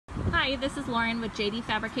Hi, this is Lauren with JD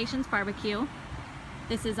Fabrications Barbecue.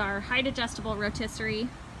 This is our height adjustable rotisserie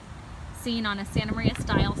seen on a Santa Maria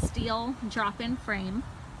style steel drop-in frame.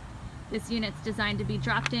 This unit's designed to be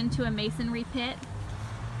dropped into a masonry pit,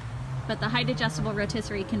 but the height adjustable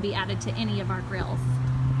rotisserie can be added to any of our grills.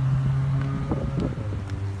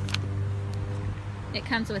 It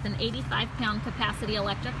comes with an 85-pound capacity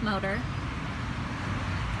electric motor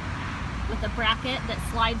with a bracket that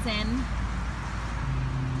slides in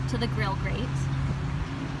to the grill grate.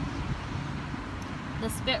 The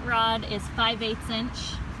spit rod is 5/8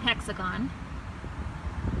 inch hexagon.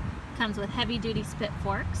 Comes with heavy duty spit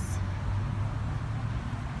forks.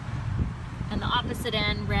 And the opposite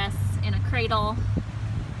end rests in a cradle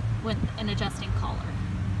with an adjusting collar.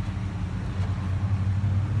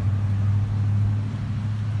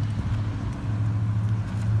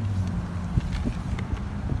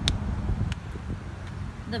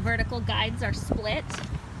 The vertical guides are split,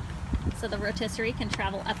 so the rotisserie can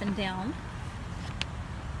travel up and down.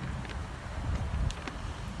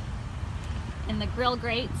 And the grill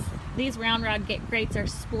grates, these round rod grates are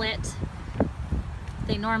split.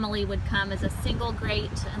 They normally would come as a single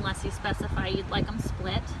grate unless you specify you'd like them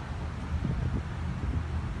split.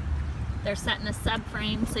 They're set in a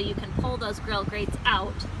subframe so you can pull those grill grates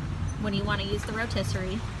out when you want to use the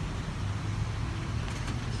rotisserie.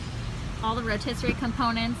 All the rotisserie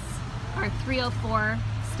components are 304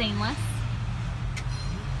 stainless.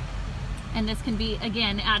 And this can be,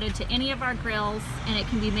 again, added to any of our grills, and it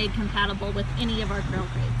can be made compatible with any of our grill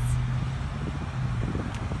grates.